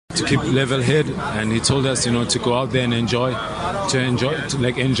to keep level head, and he told us, to go out there and enjoy on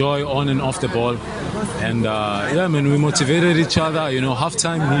and off the ball. And yeah, man, we motivated each other.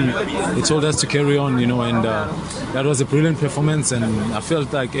 Halftime he told us to carry on, and that was a brilliant performance. And I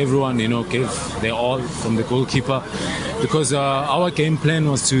felt like everyone, gave their all, from the goalkeeper, because our game plan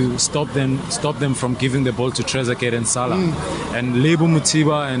was to stop them from giving the ball to Trezeguet and Salah. And Lebu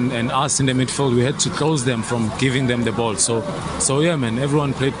Mutiba and us in the midfield, we had to close them from giving them the ball. So yeah, man,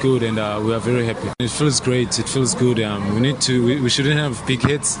 everyone played good, and we are very happy. It feels great. It feels good. We shouldn't have big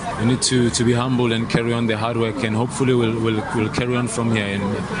hits. We need to be humble and carry on the hard work, and hopefully we'll carry on from here. And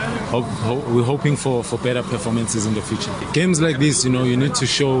we're hoping for better performances in the future. Games like this, you need to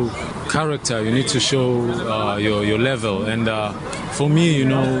show character. You need to show your level. And for me,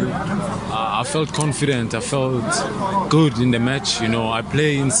 I felt confident. I felt good in the match. I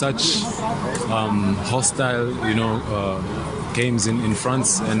play in such hostile, games in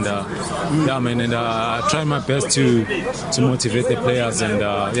France, and yeah, man, and I try my best to motivate the players, and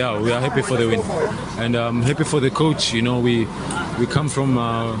yeah, we are happy for the win, and I'm happy for the coach. We come from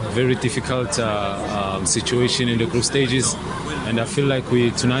a very difficult situation in the group stages, and I feel like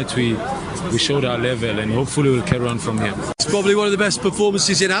tonight we showed our level, and hopefully we'll carry on from here. It's probably one of the best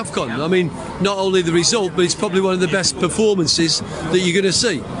performances in AFCON. I mean, not only the result, but it's probably one of the best performances that you're going to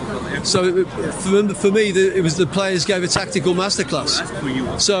see. So for me, it was the players gave a tactical masterclass.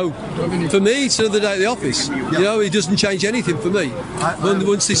 So for me, it's another day at the office. It doesn't change anything for me.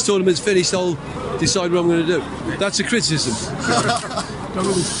 Once this tournament's finished, I'll decide what I'm going to do. That's a criticism.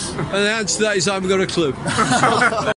 And the answer to that is I haven't got a clue.